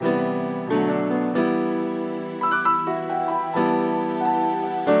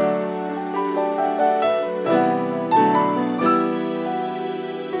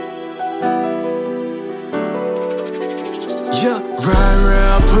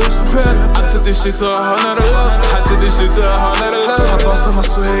push the pedal. I took this shit to a whole nother level. I took this shit to a whole nother level. I bossed up my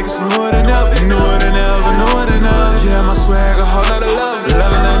swag, it's newer than ever. Newer than ever, newer than ever. Yeah, my swag a whole nother level.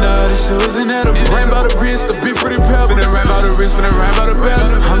 Level than ever, this shit was inedible. Rain by the wrist, the beat pretty pebble. Finna rain by the wrist, finna rain by the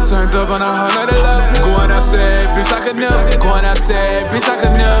bezel. I'm turned up on a whole nother level. Going outside, bitch, I could never. Going outside, bitch, I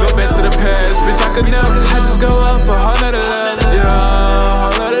could never. Go back to the past, bitch, I could never. I just go up a whole nother level. Yeah,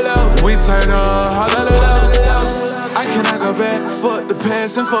 whole nother level. We turn up, whole nother level. I cannot go back, fuck the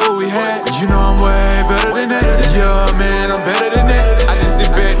past and fuck what we had. You know I'm way better than that. Yeah, man, I'm better than that. I just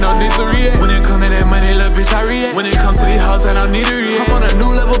sit back, no need to react. When it come to that money, little bitch, I react. When it comes to these hoes, I don't need to react. I'm on a new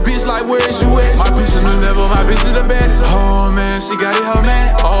level, bitch, like where is you at? My bitch a new level, my bitch is the baddest. Oh man, she got it, hoe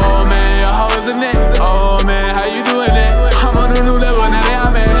man. Oh man, your hoe is a net. Oh man, how you doing that? I'm on a new level, now they are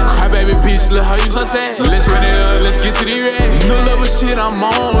mad. Cry baby bitch, look how you so sad. Let's run it up, let's get to the red. New level shit, I'm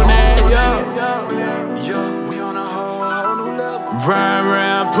on that. Yo, we on a whole new level. Ride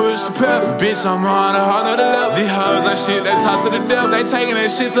round, push the pedal. Bitch, I'm on a whole nother level. These hoes and shit, they talk to the devil. They taking that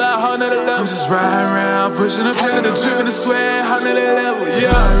shit to a whole nother level. I'm just riding around, pushing the pedal. The drip and the swag, whole nother level.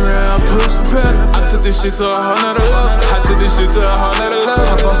 Yeah, ride around, push the pedal. I took this shit to a whole nother level. I took this shit to a whole nother level.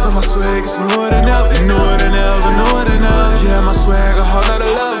 I bossed up my swag, it's newer than ever. Newer than ever, newer than ever. Yeah, my swag a whole nother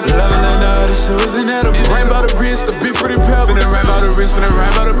level. Level than ever, this shit was inedible. Rain by the wrist, the beat pretty pebble. Finna rain by the wrist, finna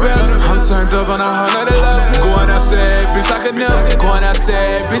rain by the bezel. I'm turned up on a whole nother level. Going outside, bitch, I could never. Going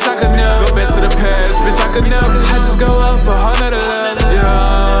outside,